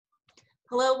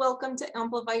Hello, welcome to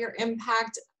Amplify Your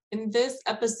Impact. In this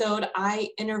episode, I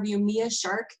interview Mia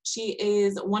Shark. She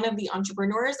is one of the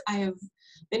entrepreneurs I have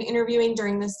been interviewing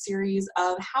during this series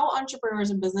of how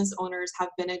entrepreneurs and business owners have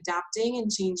been adapting and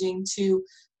changing to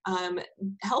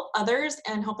help others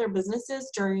and help their businesses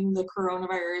during the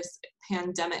coronavirus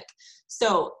pandemic.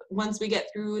 So once we get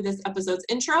through this episode's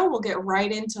intro, we'll get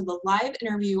right into the live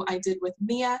interview I did with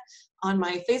Mia on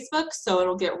my Facebook. So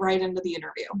it'll get right into the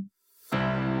interview.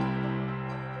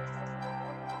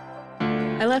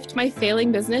 I left my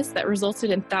failing business that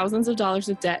resulted in thousands of dollars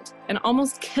of debt and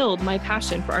almost killed my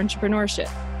passion for entrepreneurship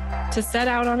to set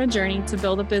out on a journey to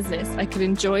build a business I could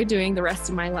enjoy doing the rest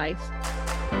of my life.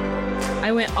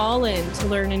 I went all in to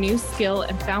learn a new skill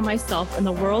and found myself in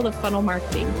the world of funnel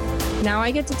marketing. Now I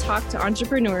get to talk to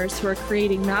entrepreneurs who are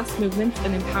creating mass movements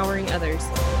and empowering others.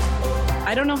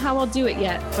 I don't know how I'll do it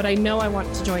yet, but I know I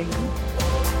want to join them.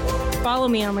 Follow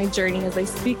me on my journey as I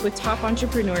speak with top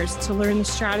entrepreneurs to learn the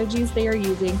strategies they are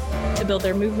using to build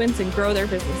their movements and grow their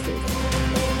businesses.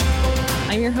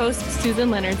 I'm your host, Susan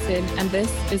Leonardson, and this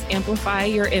is Amplify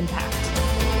Your Impact.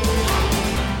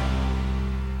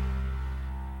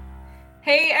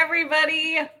 Hey,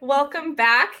 everybody. Welcome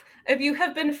back. If you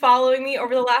have been following me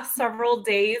over the last several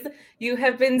days, you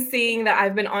have been seeing that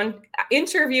I've been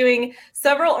interviewing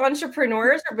several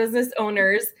entrepreneurs or business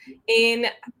owners in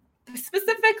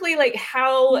specifically like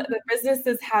how the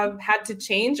businesses have had to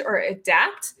change or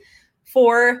adapt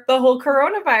for the whole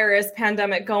coronavirus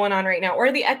pandemic going on right now,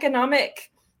 or the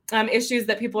economic issues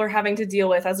that people are having to deal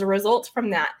with as a result from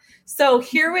that. So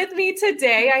here with me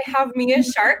today, I have Mia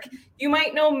Shark. You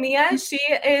might know Mia. She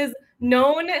is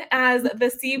known as the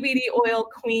CBD oil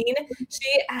queen.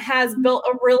 She has built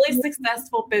a really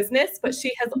successful business, but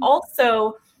she has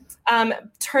also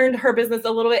turned her business a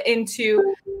little bit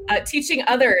into teaching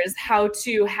others how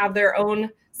to have their own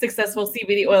successful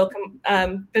CBD oil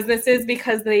businesses,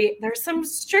 because there's some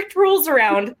strict rules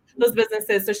around those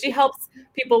businesses. So she helps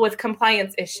people with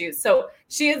compliance issues. So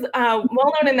she is well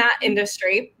known in that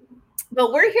industry.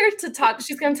 But we're here to talk.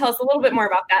 She's going to tell us a little bit more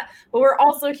about that. But we're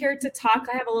also here to talk.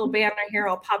 I have a little banner here.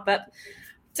 I'll pop up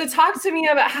to talk to me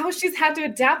about how she's had to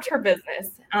adapt her business.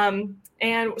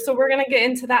 And so we're going to get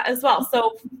into that as well.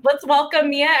 So let's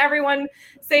welcome Mia. Everyone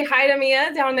say hi to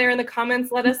Mia down there in the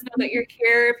comments. Let us know that you're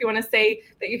here. If you want to say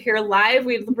that you're here live,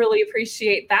 we'd really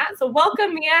appreciate that. So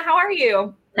welcome, Mia. How are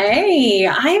you? Hey,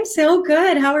 I am so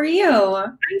good. How are you?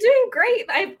 I'm doing great.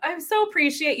 I so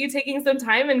appreciate you taking some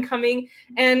time and coming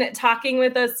and talking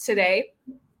with us today.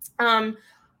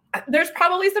 There's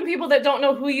probably some people that don't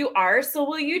know who you are. So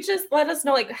will you just let us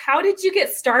know, like, how did you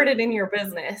get started in your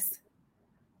business?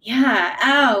 Yeah.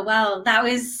 Oh, well, that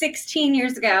was 16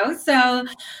 years ago. So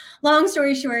long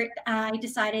story short, I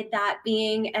decided that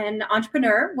being an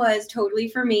entrepreneur was totally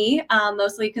for me,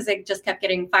 mostly because I just kept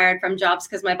getting fired from jobs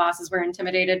because my bosses were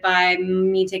intimidated by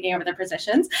me taking over their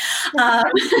positions. So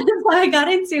I got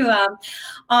into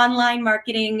online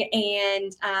marketing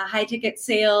and high ticket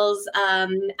sales,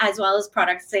 as well as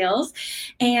product sales.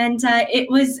 And it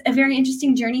was a very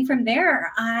interesting journey from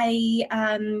there. I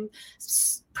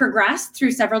progressed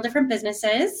through several different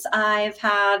businesses. I've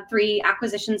had 3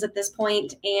 acquisitions at this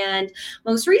point, and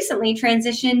most recently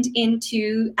transitioned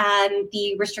into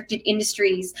the restricted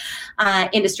industries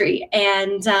industry,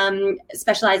 and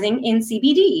specializing in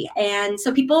CBD. And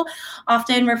so people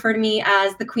often refer to me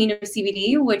as the queen of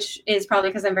CBD, which is probably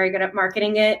because I'm very good at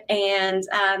marketing it and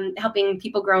helping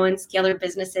people grow and scale their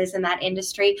businesses in that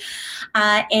industry.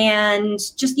 And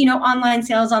just, online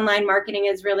sales, online marketing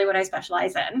is really what I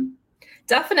specialize in.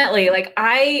 Definitely. Like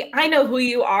I know who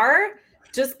you are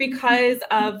just because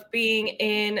of being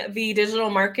in the digital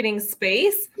marketing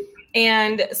space.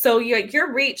 And so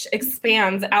your reach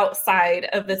expands outside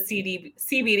of the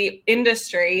CBD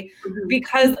industry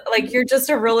because you're just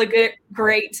a really good,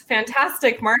 great,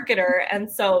 fantastic marketer.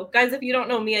 And so guys, if you don't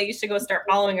know Mia, you should go start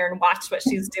following her and watch what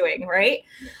she's doing. Right.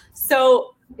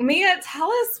 So Mia,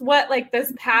 tell us what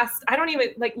this past,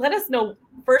 let us know,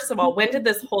 first of all, when did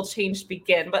this whole change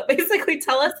begin? But basically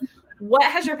tell us, what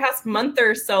has your past month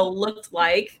or so looked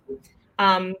like?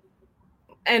 And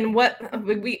what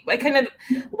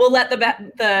we'll let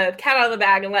the cat out of the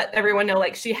bag and let everyone know,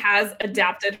 she has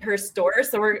adapted her store.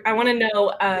 So I want to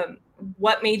know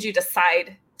what made you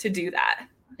decide to do that?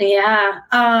 Yeah.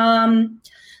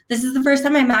 This is the first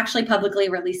time I'm actually publicly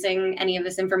releasing any of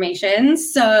this information.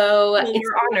 So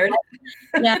you're honored.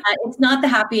 Yeah, it's not the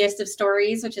happiest of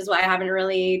stories, which is why I haven't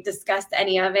really discussed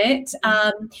any of it.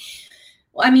 For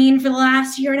the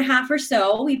last year and a half or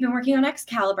so, we've been working on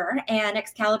Excalibur, and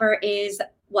Excalibur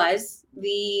was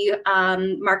the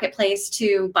marketplace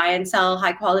to buy and sell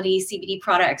high quality CBD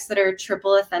products that are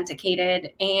triple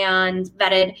authenticated and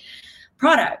vetted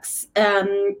products,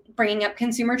 bringing up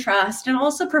consumer trust, and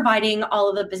also providing all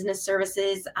of the business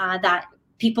services that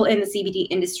people in the CBD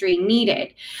industry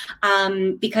needed.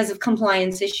 Because of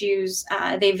compliance issues,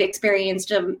 they've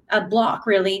experienced a block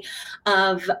really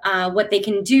of what they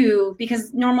can do,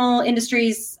 because normal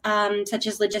industries such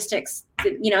as logistics,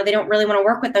 they don't really want to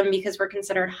work with them because we're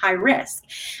considered high risk.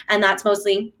 And that's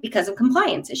mostly because of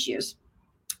compliance issues.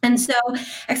 And so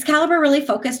Excalibur really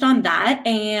focused on that,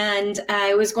 and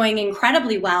it was going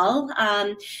incredibly well.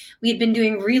 We had been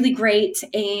doing really great,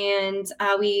 and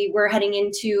we were heading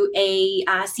into a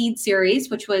seed series,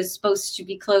 which was supposed to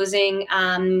be closing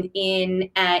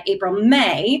in April,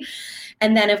 May.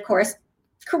 And then, of course,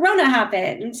 Corona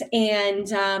happened,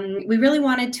 and we really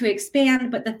wanted to expand.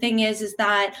 But the thing is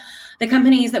that the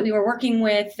companies that we were working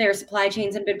with, their supply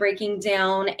chains had been breaking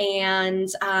down, and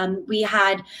we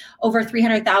had over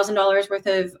 $300,000 worth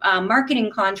of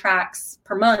marketing contracts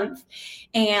per month,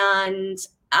 and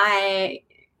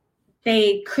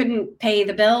they couldn't pay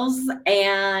the bills,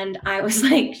 and I was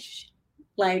like,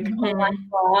 oh my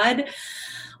God,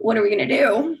 what are we going to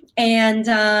do?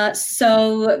 And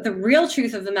so the real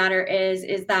truth of the matter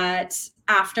is that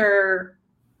after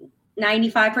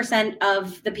 95%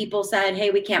 of the people said,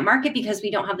 hey, we can't market because we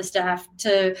don't have the staff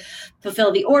to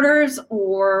fulfill the orders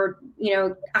or,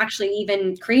 actually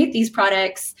even create these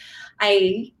products,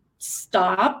 I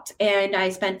stopped and I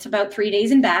spent about 3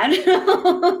 days in bed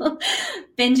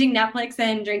binging Netflix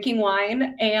and drinking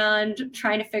wine and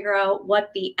trying to figure out what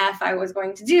the F I was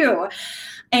going to do.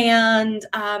 And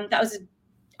that was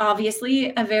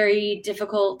obviously a very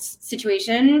difficult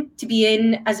situation to be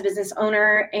in as a business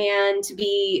owner and to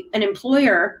be an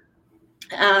employer,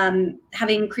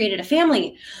 having created a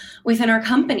family within our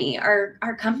company.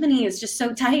 Our company is just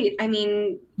so tight. I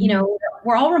mean,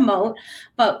 we're all remote,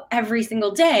 but every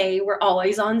single day we're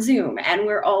always on Zoom, and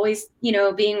we're always,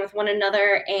 being with one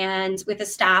another, and with a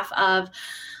staff of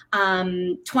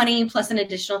 20 plus an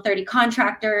additional 30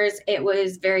 contractors. It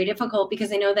was very difficult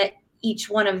because I know that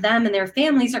each one of them and their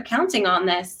families are counting on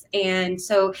this. And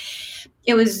so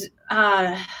it was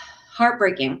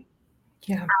heartbreaking,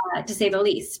 to say the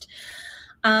least.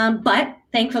 But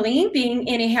thankfully, being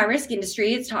in a high-risk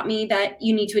industry, it's taught me that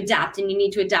you need to adapt, and you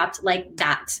need to adapt like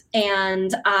that.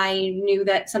 And I knew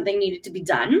that something needed to be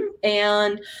done.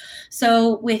 And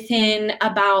so within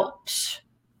about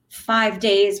 5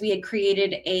 days, we had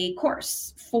created a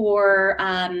course for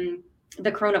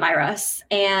the coronavirus.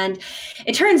 And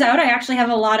it turns out I actually have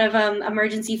a lot of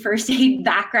emergency first aid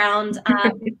background.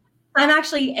 I'm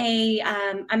actually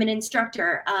I'm an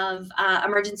instructor of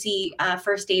emergency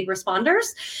first aid responders.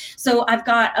 So I've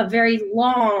got a very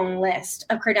long list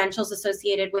of credentials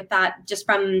associated with that, just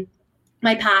from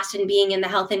my past in being in the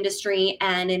health industry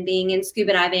and in being in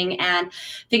scuba diving and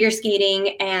figure skating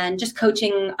and just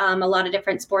coaching a lot of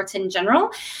different sports in general.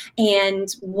 And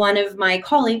one of my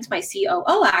colleagues, my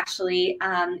COO actually,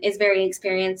 is very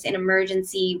experienced in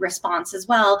emergency response as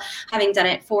well, having done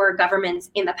it for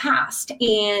governments in the past.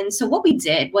 And so what we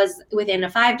did was, within a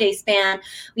 5-day span,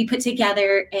 we put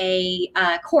together a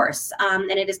course, and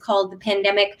it is called the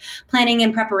Pandemic Planning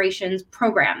and Preparations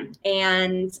Program.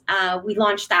 And we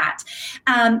launched that.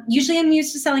 Usually I'm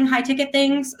used to selling high ticket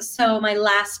things. So my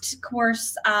last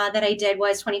course that I did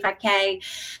was $25K.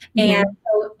 And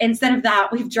so instead of that,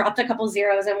 we've dropped a couple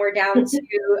zeros and we're down to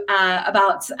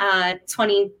about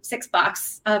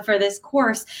 $26 for this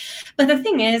course. But the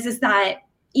thing is that,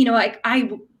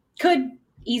 I could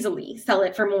easily sell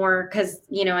it for more because,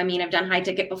 I've done high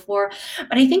ticket before,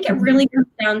 but I think it really comes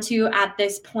down to, at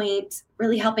this point,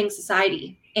 really helping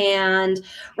society. And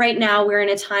right now we're in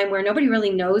a time where nobody really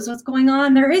knows what's going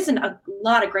on. There isn't a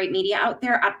lot of great media out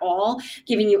there at all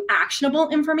giving you actionable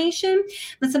information.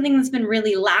 That's something that's been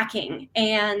really lacking.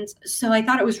 And so I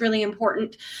thought it was really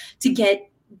important to get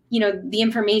the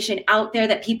information out there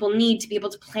that people need to be able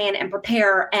to plan and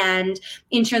prepare and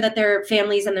ensure that their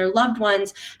families and their loved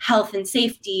ones' health and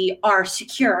safety are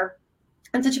secure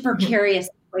in such a precarious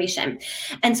situation.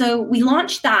 And so we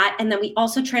launched that, and then we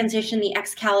also transitioned the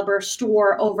Excalibur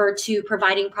store over to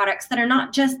providing products that are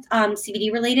not just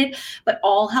CBD related, but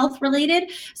all health related.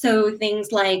 So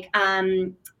things like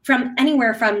from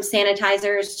anywhere from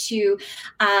sanitizers to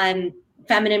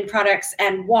feminine products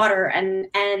and water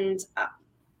and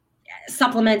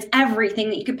supplements, everything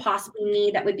that you could possibly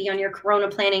need that would be on your Corona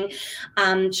planning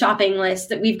shopping list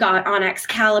that we've got on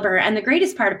Excalibur. And the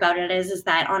greatest part about it is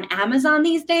that on Amazon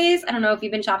these days, I don't know if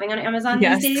you've been shopping on Amazon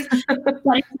these days, but it's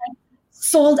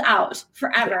sold out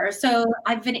forever. So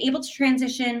I've been able to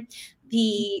transition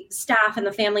the staff and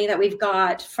the family that we've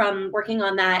got from working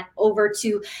on that over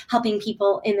to helping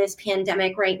people in this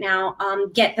pandemic right now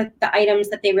get the items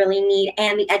that they really need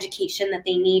and the education that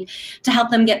they need to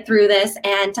help them get through this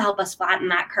and to help us flatten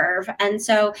that curve. And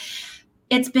so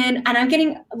it's been, and I'm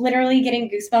literally getting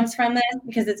goosebumps from this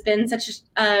because it's been such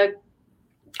a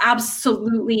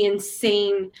absolutely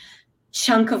insane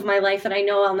chunk of my life that I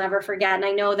know I'll never forget. And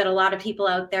I know that a lot of people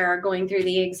out there are going through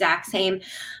the exact same,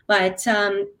 but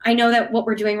I know that what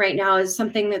we're doing right now is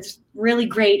something that's really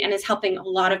great and is helping a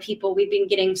lot of people. We've been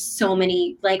getting so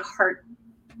many heart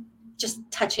just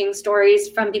touching stories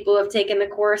from people who have taken the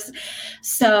course.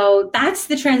 So that's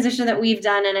the transition that we've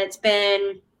done. And it's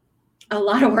been a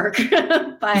lot of work,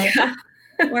 but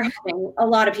we're helping a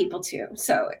lot of people too.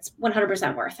 So it's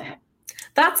 100% worth it.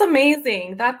 That's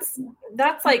amazing. That's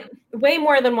like way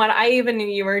more than what I even knew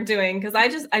you were doing. Cause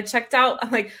I checked out,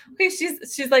 I'm like, okay,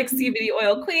 she's like CBD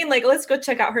oil queen. Like, let's go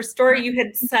check out her story. You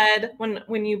had said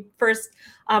when you first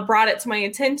brought it to my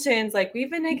attention, it's like,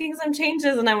 we've been making some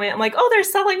changes. And I'm like, oh, they're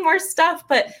selling more stuff,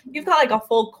 but you've got like a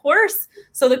full course.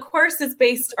 So the course is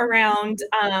based around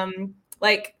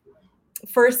like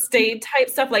first aid type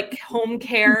stuff, like home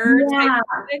care. Yeah,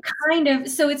 kind of.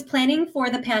 So it's planning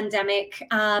for the pandemic.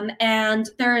 And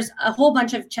there's a whole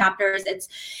bunch of chapters. It's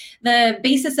the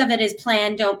basis of it is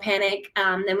plan, don't panic.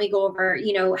 Then we go over,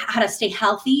 how to stay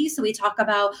healthy. So we talk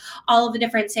about all of the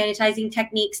different sanitizing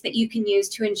techniques that you can use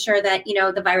to ensure that,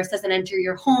 the virus doesn't enter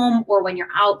your home, or when you're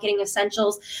out getting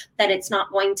essentials, that it's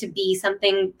not going to be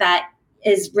something that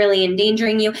is really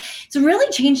endangering you. So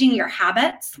really changing your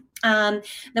habits. Then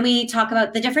we talk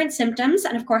about the different symptoms.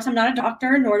 And of course, I'm not a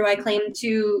doctor, nor do I claim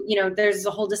to, there's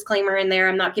a whole disclaimer in there.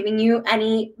 I'm not giving you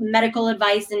any medical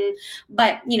advice,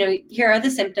 but here are the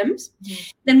symptoms. Mm-hmm.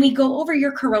 Then we go over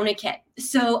your Corona kit.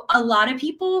 So a lot of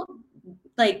people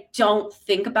don't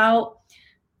think about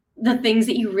the things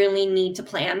that you really need to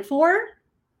plan for.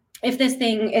 If this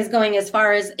thing is going as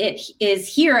far as it is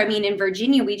here, in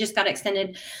Virginia, we just got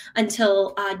extended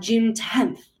until June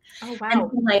 10th. Oh,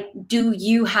 wow. And do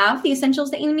you have the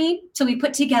essentials that you need? So we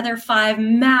put together 5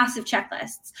 massive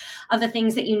checklists of the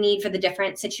things that you need for the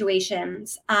different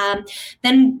situations.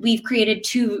 Then we've created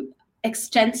 2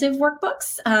 extensive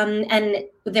workbooks, and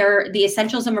they're the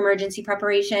essentials of emergency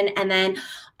preparation, and then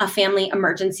a family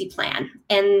emergency plan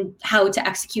and how to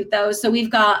execute those. So we've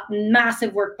got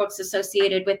massive workbooks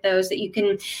associated with those that you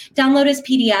can download as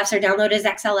PDFs or download as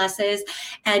XLSs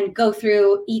and go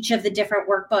through each of the different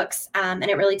workbooks. And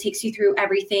it really takes you through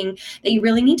everything that you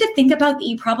really need to think about that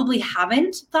you probably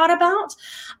haven't thought about.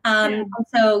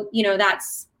 So,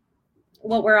 that's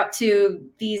what we're up to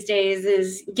these days,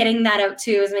 is getting that out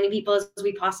to as many people as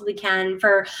we possibly can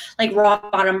for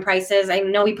rock bottom prices. I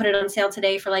know we put it on sale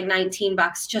today for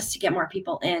 $19 just to get more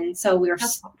people in. So we're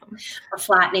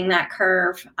flattening that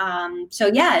curve.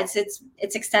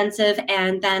 It's extensive.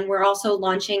 And then we're also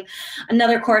launching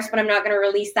another course, but I'm not going to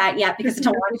release that yet because I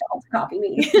don't want you to copy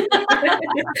me.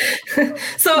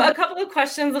 So a couple of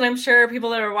questions that I'm sure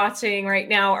people that are watching right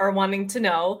now are wanting to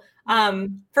know.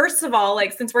 First of all,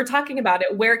 since we're talking about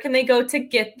it, where can they go to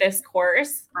get this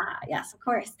course? Yes, of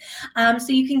course. So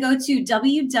you can go to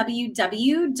www.xcaliber.co.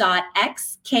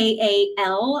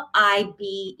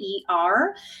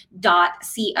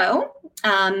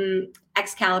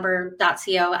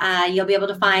 Excalibur.co. You'll be able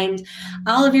to find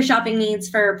all of your shopping needs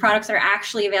for products that are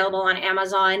actually available on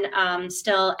Amazon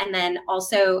still, and then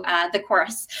also the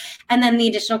course, and then the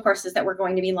additional courses that we're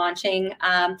going to be launching.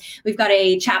 We've got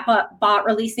a chatbot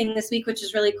releasing this week, which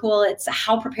is really cool. It's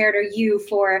how prepared are you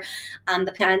for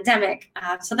the pandemic?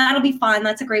 So that'll be fun.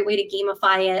 That's a great way to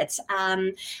gamify it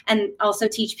and also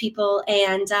teach people.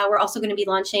 And we're also going to be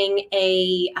launching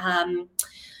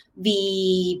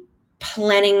the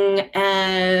planning,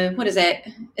 what is it?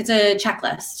 It's a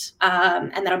checklist,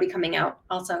 and that'll be coming out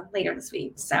also later this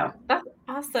week. So that's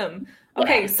awesome.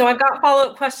 Okay, so I've got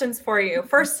follow-up questions for you.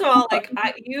 First of all,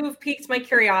 you've piqued my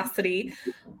curiosity.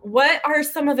 What are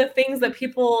some of the things that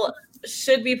people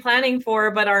should be planning for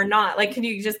but are not? Can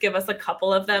you just give us a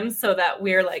couple of them so that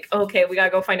we're okay, we gotta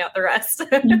go find out the rest?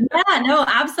 Yeah, no,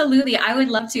 absolutely. I would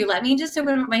love to. Let me just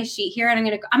open up my sheet here, and I'm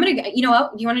gonna. You know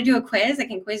what? Do you want to do a quiz? I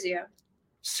can quiz you.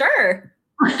 Sure.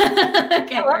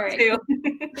 Okay, I'd love to.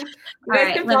 You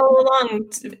guys can follow along.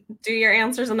 Do your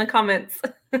answers in the comments.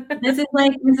 This is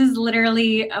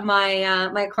literally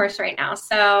my course right now.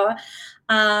 So,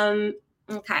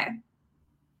 okay.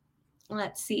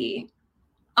 Let's see.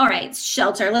 All right,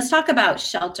 shelter. Let's talk about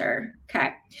shelter.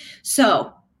 Okay.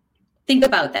 So, think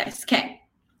about this. Okay.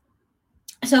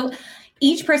 So,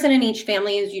 each person in each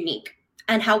family is unique.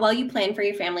 and how well you plan for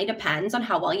your family depends on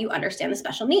how well you understand the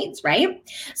special needs, right?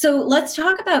 So let's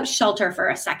talk about shelter for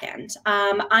a second.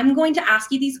 I'm going to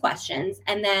ask you these questions,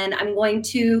 and then I'm going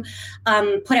to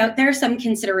put out there some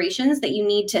considerations that you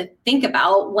need to think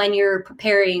about when you're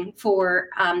preparing for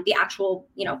the actual,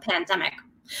 pandemic.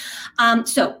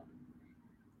 So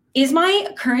is my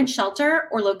current shelter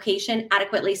or location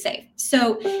adequately safe?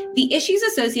 So the issues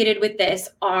associated with this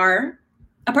are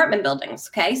apartment buildings.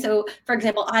 Okay. So for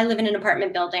example, I live in an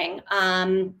apartment building,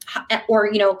 or,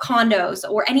 condos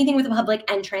or anything with a public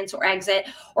entrance or exit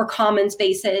or common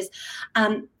spaces.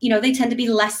 They tend to be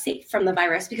less safe from the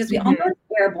virus because we all know it's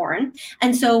airborne.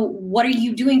 And so what are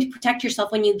you doing to protect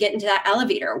yourself when you get into that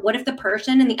elevator? What if the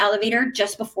person in the elevator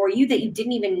just before you that you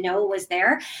didn't even know was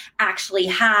there actually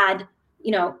had,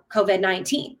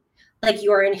 COVID-19? Like,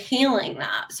 you are inhaling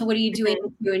that. So what are you doing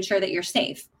to ensure that you're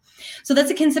safe? So that's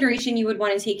a consideration you would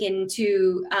want to take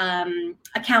into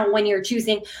account when you're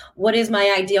choosing what is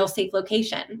my ideal safe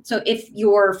location. So if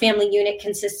your family unit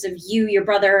consists of you, your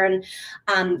brother,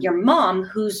 and your mom,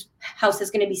 whose house is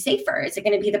going to be safer? Is it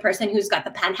going to be the person who's got the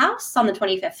penthouse on the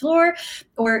 25th floor?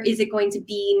 Or is it going to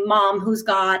be mom who's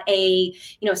got a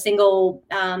single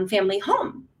family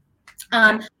home?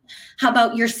 How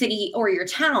about your city or your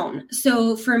town?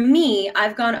 So for me,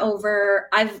 I've gone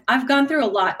through a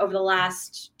lot over the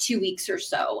last 2 weeks or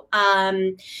so.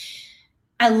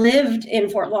 I lived in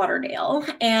Fort Lauderdale,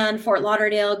 and Fort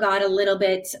Lauderdale got a little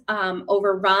bit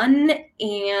overrun,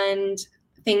 and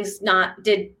things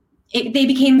they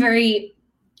became very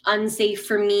unsafe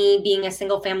for me, being a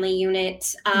single family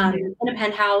unit in a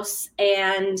penthouse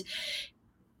and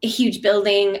a huge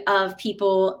building of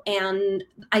people, and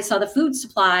I saw the food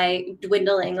supply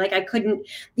dwindling. Like,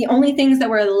 the only things that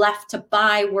were left to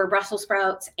buy were Brussels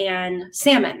sprouts and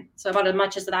salmon. So about as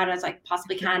much as that as I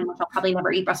possibly can, which I'll probably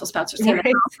never eat Brussels sprouts or salmon.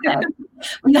 Right.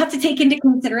 You have to take into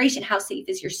consideration how safe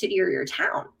is your city or your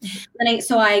town. And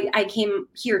so I came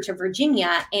here to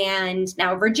Virginia, and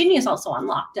now Virginia is also on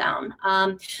lockdown.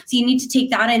 So you need to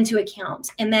take that into account.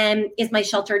 And then, is my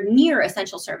shelter near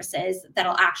essential services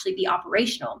that'll actually be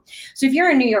operational? So if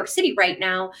you're in New York City right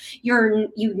now,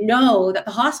 you know that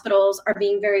the hospitals are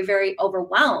being very, very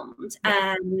overwhelmed.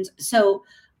 And so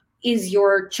is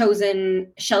your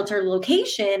chosen shelter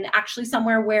location actually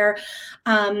somewhere where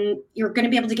you're going to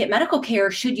be able to get medical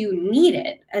care should you need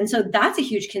it? And so that's a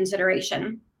huge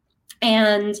consideration.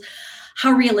 And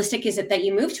how realistic is it that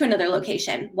you move to another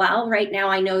location? Well, right now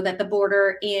I know that the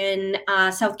border in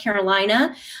South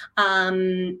Carolina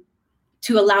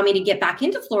to allow me to get back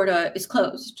into Florida is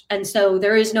closed. And so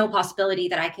there is no possibility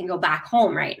that I can go back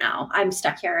home right now. I'm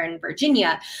stuck here in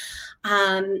Virginia.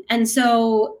 And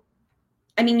so,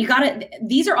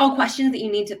 these are all questions that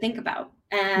you need to think about.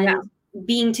 And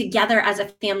being together as a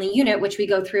family unit, which we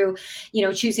go through,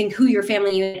 choosing who your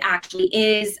family unit actually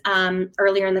is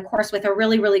earlier in the course with a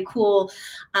really, really cool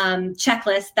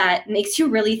checklist that makes you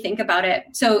really think about it.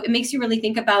 So it makes you really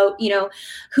think about,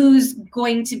 who's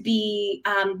going to be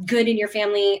good in your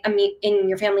family, in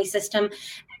your family system,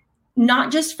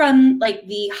 not just from like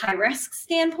the high risk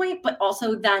standpoint, but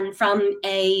also then from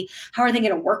how are they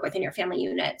going to work within your family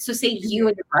unit? So say you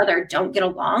and your brother don't get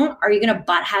along. Are you going to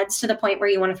butt heads to the point where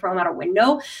you want to throw them out a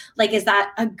window? Like, is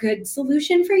that a good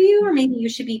solution for you? Or maybe you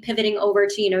should be pivoting over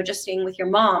to, just staying with your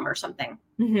mom or something.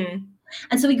 Mm-hmm.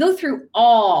 And so we go through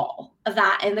all of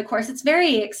that in the course. It's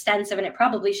very extensive, and it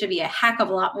probably should be a heck of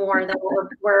a lot more than what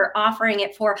we're offering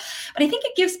it for. But I think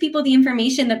it gives people the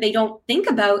information that they don't think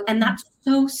about. And that's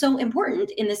so, so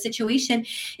important in this situation,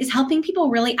 is helping people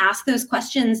really ask those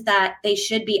questions that they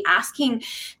should be asking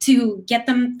to get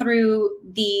them through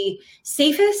the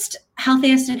safest,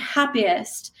 healthiest, and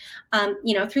happiest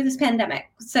through this pandemic.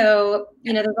 So,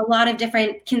 there's a lot of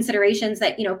different considerations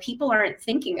that, people aren't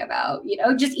thinking about,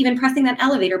 just even pressing that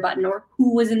elevator button, or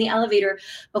who was in the elevator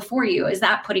before you. Is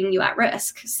that putting you at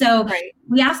risk? So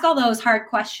we ask all those hard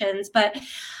questions, but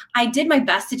I did my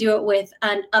best to do it with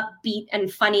an upbeat and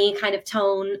funny kind of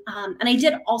tone. And I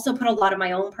did also put a lot of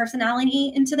my own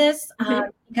personality into this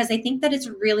because I think that it's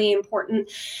really important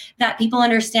that people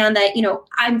understand that,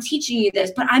 I'm teaching you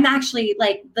this, but I'm actually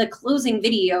like, the closing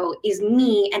video is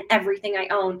me and everything I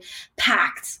own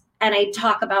packed. And I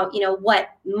talk about, what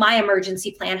my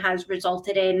emergency plan has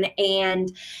resulted in.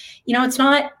 And,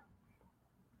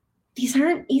 these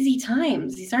aren't easy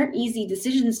times. These aren't easy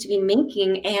decisions to be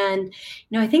making. And,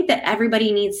 I think that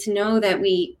everybody needs to know that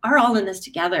we are all in this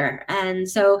together. And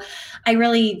so I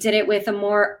really did it with a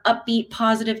more upbeat,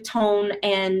 positive tone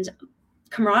and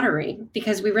camaraderie,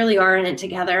 because we really are in it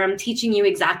together. I'm teaching you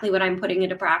exactly what I'm putting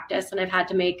into practice, and I've had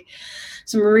to make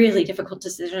some really difficult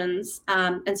decisions.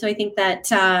 And so I think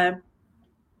that,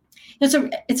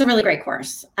 it's a really great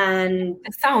course, and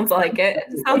it sounds like it.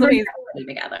 It sounds amazing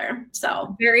together.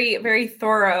 So very, very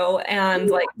thorough and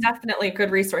like definitely a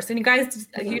good resource. And you guys,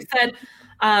 you said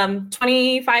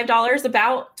 $25,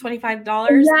 about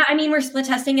 $25. Yeah, I mean, we're split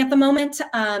testing at the moment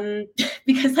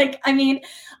because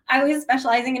I was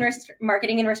specializing in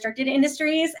marketing in restricted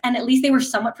industries, and at least they were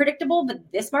somewhat predictable, but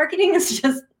this marketing is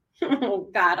just, oh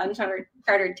God,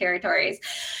 uncharted territories.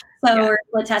 So we're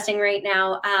split testing right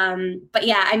now. But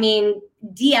yeah, I mean,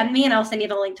 DM me and I'll send you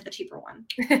the link to the cheaper one.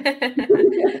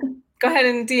 Go ahead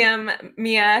and DM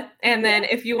Mia. And then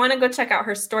if you want to go check out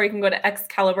her store, you can go to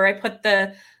Excalibur. I put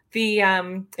the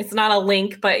it's not a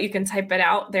link, but you can type it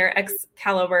out there,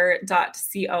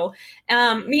 excalibur.co.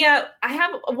 Mia, I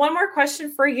have one more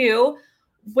question for you.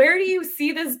 Where do you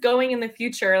see this going in the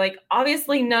future? Like,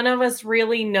 obviously, none of us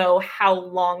really know how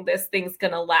long this thing's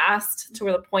going to last, to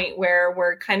the point where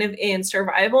we're kind of in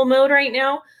survival mode right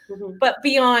now. Mm-hmm. But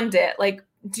beyond it, like,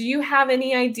 do you have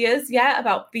any ideas yet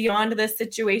about beyond this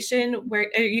situation?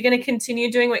 Where are you going to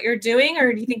continue doing what you're doing,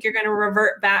 or do you think you're going to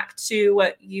revert back to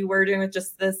what you were doing with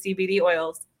just the CBD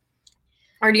oils?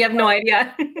 Or do you have no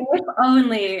idea? If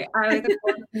only I was a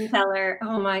fortune teller.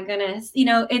 Oh my goodness. You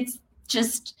know, it's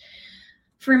just,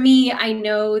 for me, I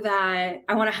know that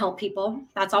I want to help people.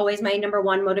 That's always my number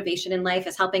one motivation in life,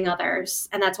 is helping others.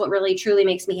 And that's what really truly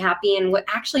makes me happy, and what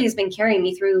actually has been carrying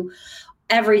me through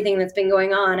everything that's been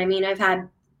going on. I mean, I've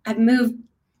moved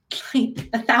like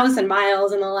 1,000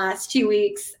 miles in the last 2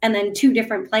 weeks, and then 2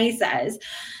 different places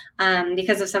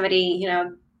because of somebody,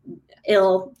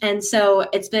 ill. And so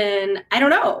it's been, I don't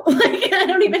know, like, I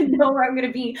don't even know where I'm going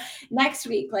to be next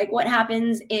week. Like, what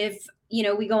happens if,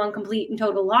 we go on complete and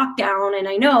total lockdown, and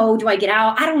do I get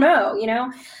out? I don't know,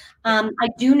 I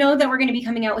do know that we're going to be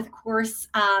coming out with a course.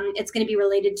 It's going to be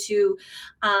related to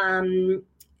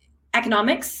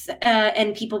economics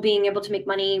and people being able to make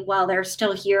money while they're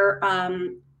still here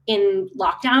in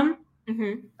lockdown.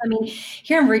 Mm-hmm. I mean,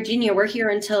 here in Virginia, we're here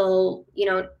until,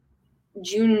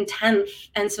 June 10th.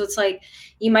 And so it's like,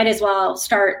 you might as well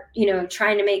start,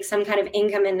 trying to make some kind of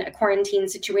income in a quarantine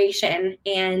situation.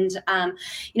 And,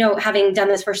 having done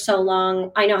this for so long,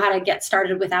 I know how to get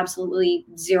started with absolutely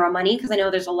zero money, because I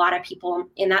know there's a lot of people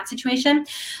in that situation.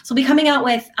 So we'll be coming out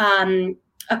with a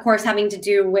course having to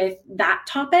do with that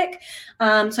topic.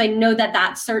 So I know that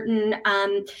that's certain.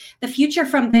 The future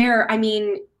from there, I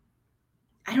mean,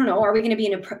 I don't know, are we going to be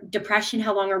in a depression?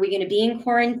 How long are we going to be in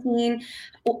quarantine?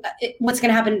 What's going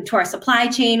to happen to our supply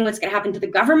chain? What's going to happen to the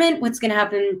government? What's going to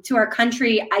happen to our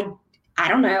country? I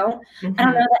don't know. Mm-hmm. I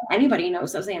don't know that anybody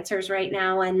knows those answers right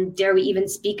now. And dare we even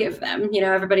speak of them?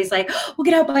 Everybody's like, we'll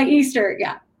get out by Easter.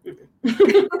 Yeah.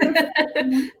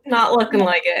 Not looking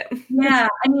like it. Yeah.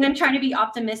 I mean, I'm trying to be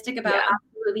optimistic about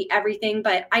absolutely everything,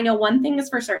 but I know one thing is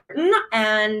for certain,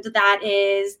 and that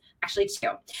is actually 2.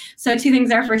 So 2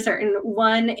 things are for certain.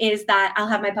 One is that I'll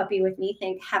have my puppy with me,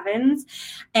 thank heavens.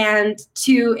 And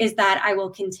 2 is that I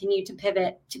will continue to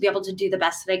pivot to be able to do the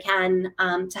best that I can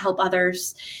to help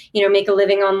others, make a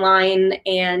living online,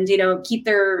 and, keep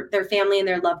their family and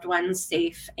their loved ones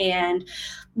safe. And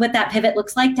what that pivot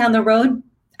looks like down the road,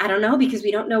 I don't know, because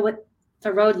we don't know what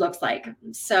the road looks like.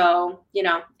 So,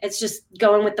 it's just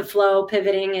going with the flow,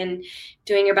 pivoting, and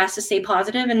doing your best to stay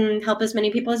positive and help as many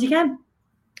people as you can.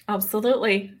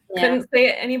 Absolutely. Yeah. Couldn't say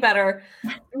it any better.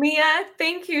 Mia,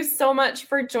 thank you so much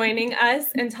for joining us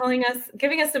and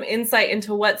giving us some insight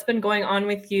into what's been going on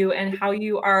with you and how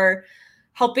you are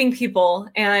helping people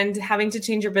and having to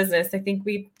change your business. I think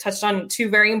we touched on 2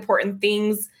 very important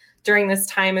things during this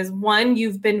time. Is one,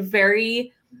 you've been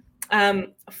very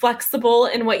flexible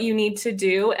in what you need to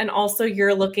do, and also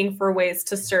you're looking for ways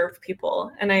to serve people.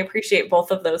 And I appreciate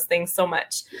both of those things so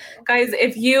much. Guys,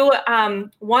 if you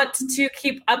want to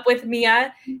keep up with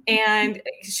Mia, and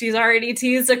she's already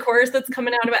teased a course that's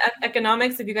coming out about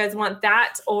economics, if you guys want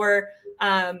that, or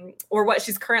what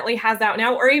she's currently has out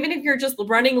now, or even if you're just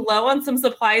running low on some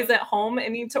supplies at home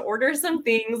and need to order some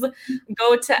things,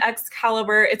 go to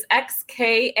Excalibur. It's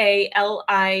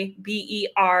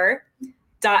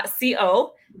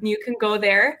XKALIBER.co. You can go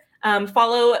there.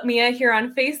 Follow Mia here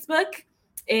on Facebook.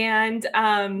 And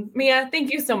Mia,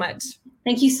 thank you so much.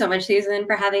 Thank you so much, Susan,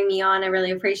 for having me on. I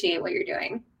really appreciate what you're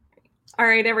doing. All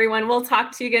right, everyone. We'll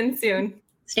talk to you again soon.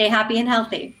 Stay happy and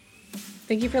healthy.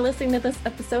 Thank you for listening to this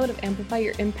episode of Amplify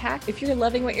Your Impact. If you're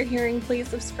loving what you're hearing, please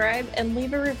subscribe and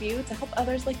leave a review to help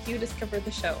others like you discover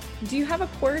the show. Do you have a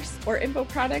course or info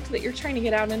product that you're trying to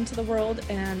get out into the world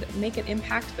and make an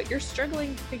impact, but you're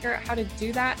struggling to figure out how to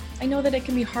do that? I know that it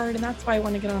can be hard, and that's why I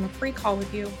want to get on a free call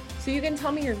with you, so you can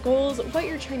tell me your goals, what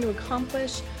you're trying to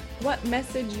accomplish, what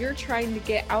message you're trying to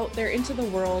get out there into the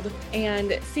world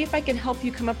and see if I can help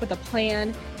you come up with a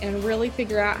plan and really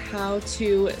figure out how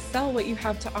to sell what you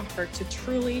have to offer to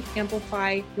truly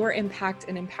amplify your impact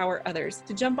and empower others.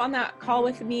 To jump on that call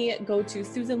with me, go to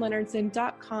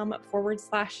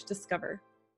susanleonardson.com/discover.